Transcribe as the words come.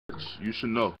Bronx. You should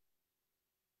know.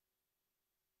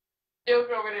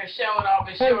 Joker over there showing off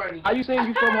his shorty. How you saying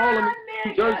you from Harlem,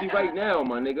 New Jersey right now,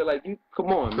 my nigga? Like, you, come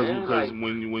on, man. Because like,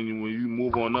 when you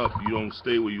move on up, you don't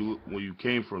stay where you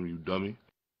came from, you dummy.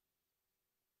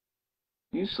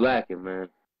 you slacking, man.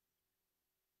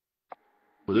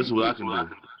 But this is what I can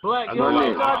do. Black, I you go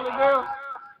know out. chocolate girl?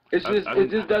 It's just, it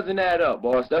just doesn't add up,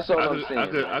 boss. That's all I'm saying.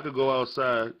 I could go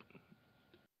outside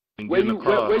and Where get in you, the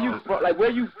car. where you from? Like,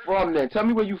 where you from then? Tell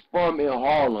me where you from in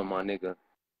Harlem, my nigga.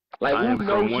 Like, I am who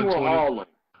from knows you in Harlem?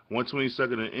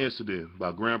 122nd in Amsterdam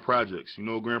by Grand Projects. You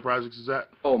know where Grand Projects is at?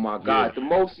 Oh my God,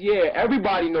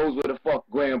 everybody knows where the fuck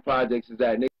Grand Projects is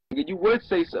at, nigga. You would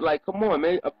say so, like, come on,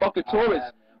 man, a fucking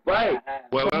tourist, right?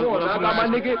 Well, come on, I got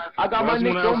my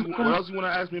nigga. What else you want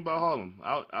to ask me about Harlem?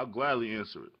 I'll gladly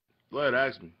answer it. Go ahead,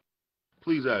 ask me.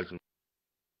 Please ask me.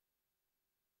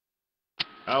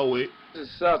 I'll wait. This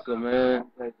is a sucker, man.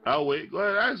 I'll wait. Go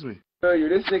ahead, ask me. You,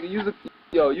 this nigga,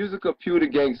 use a computer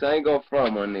gangster. I ain't gonna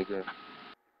front, my nigga.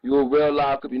 You a real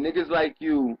live computer. Niggas like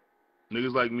you.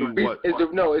 Niggas like me, what? Is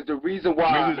the reason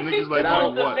why. Niggas like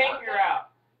me, what?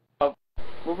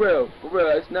 For real,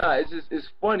 it's not. It's just, it's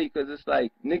funny because it's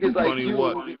like niggas like you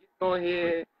what? get on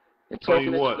here and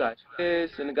talking that what? you got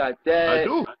this and got that. I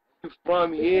do. You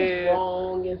from here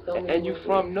and you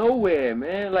from nowhere,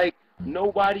 man. Like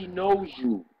nobody knows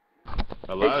you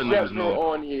A lot except of for niggas know.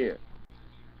 on here.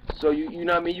 So you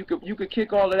know what I mean? You could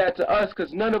kick all of that to us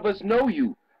because none of us know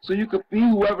you. So you could be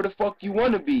whoever the fuck you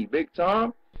want to be, Big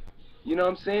Tom. You know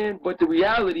what I'm saying? But the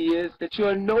reality is that you're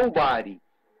a nobody.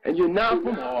 And you're not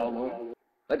from Harlem.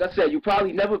 Like I said, you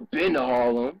probably never been to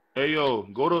Harlem. Hey, yo,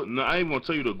 no, I ain't going to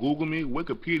tell you to Google me,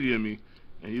 Wikipedia me,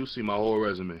 and you'll see my whole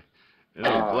resume. And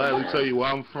I'll gladly tell you where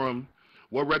I'm from,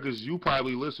 what records you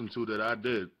probably listened to that I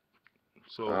did.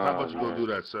 So how about you go do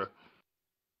that, sir?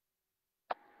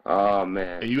 Oh,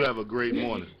 man. And you have a great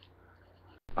morning.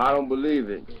 I don't believe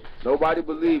it. Nobody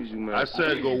believes you, man. I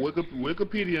said go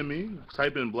Wikipedia me,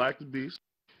 type in Black the Beast.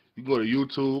 You go to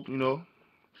YouTube, you know,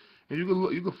 and you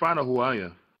can find out who I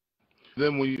am.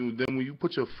 Then when you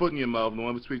put your foot in your mouth, don't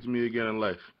ever speak to me again in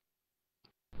life.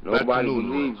 Nobody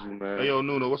believes you, man. Hey, yo,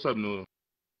 Nuno, what's up, Nuno?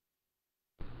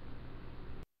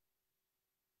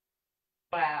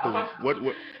 Wow. What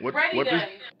Freddie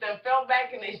done fell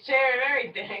back in his chair and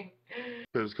everything.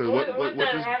 Because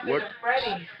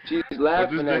she's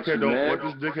laughing at you, man. What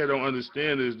this dickhead don't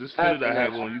understand is this fit I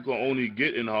have on, you can only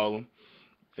get in Harlem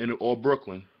or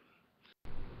Brooklyn.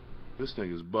 This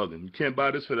thing is bugging. You can't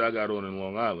buy this fit I got on in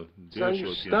Long Island. Son,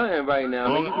 you stunting right now.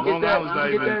 Long Island's not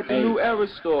even at the New Era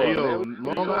store. Hey, yo,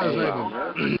 Long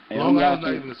Island's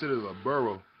not even considered a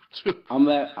borough. I'm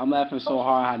laughing so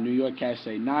hard how New York cats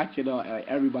say knock it off. Like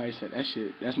everybody said that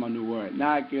shit. That's my new word.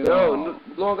 Knock it off.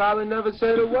 Long Island never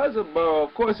said it was a borough.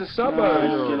 Of course, it's suburbs.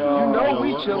 You know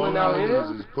we chilling out here.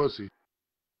 Is pussy.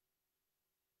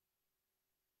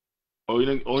 Only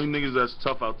niggas that's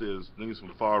tough out there is niggas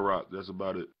from Far Rock. That's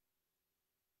about it.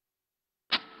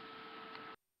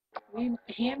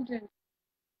 Hampton.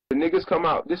 The niggas come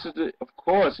out. This is of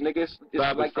course, niggas.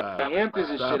 It's like the Hamptons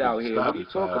and shit out here. What are you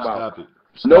talking about?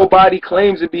 Nobody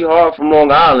claims to be hard from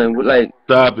Long Island. Like,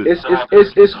 stop it.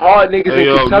 It's hard niggas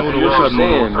in Kentucky. Nuno, what you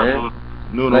saying, man?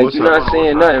 Nuno, like, what's you're up? not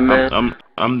saying nothing, man.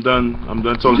 I'm done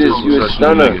talking to you. You a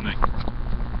stunner.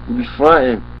 You be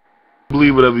fronting.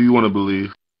 Believe whatever you want to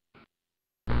believe.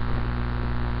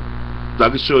 I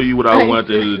can show you what I want at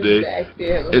the end of the day.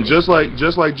 And just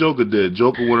like Joker did.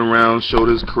 Joker went around, showed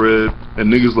his crib,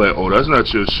 and niggas like, oh, that's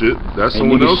not your shit. That's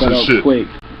someone else's shit.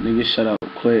 Niggas shut up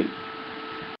quick.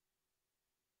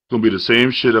 It's gonna be the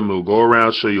same shit. I'm gonna go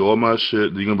around, show you all my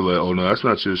shit. Then you're gonna be like, oh no, that's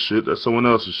not your shit. That's someone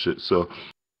else's shit. So,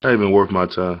 that ain't even worth my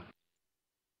time.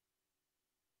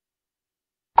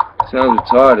 Sounds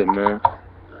retarded, man.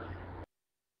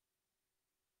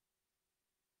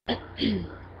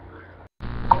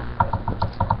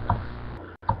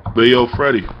 But yo,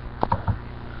 Freddie.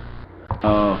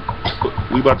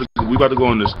 We about to go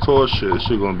on this tour shit. This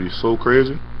shit gonna be so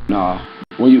crazy. Nah.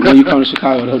 When you come to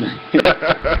Chicago though.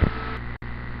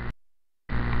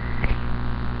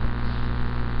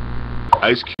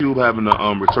 Ice Cube having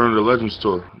the Return of the Legends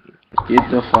tour. Get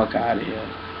the fuck out of here.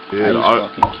 Yeah,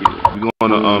 fucking cute. We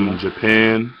going to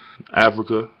Japan,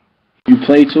 Africa. You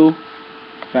play too?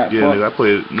 Yeah, nigga, I play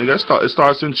it. Nigga, it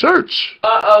starts in church.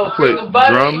 I play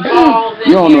drums.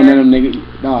 You don't know none of them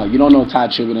niggas. No, you don't know Ty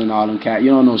Tribbett and all them cat. You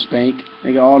don't know Spank.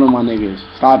 Nigga, all them my niggas.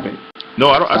 Stop it.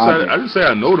 No, I didn't say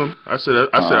I know them. I said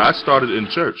I started in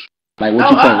church. Like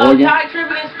what you play, Oregon? Ty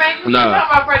Tribbett and Spank. What you talking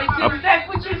about, Freddie?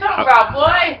 What you talking about,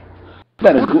 boy?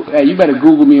 You better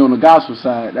Google me on the gospel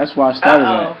side. That's why I started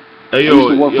that. Hey I used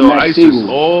to work for Max ISIS, Siegel.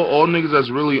 all niggas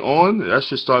that's really on, that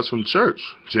shit starts from church.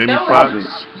 Jamie No,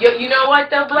 Foxx. you know what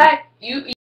though, Black? You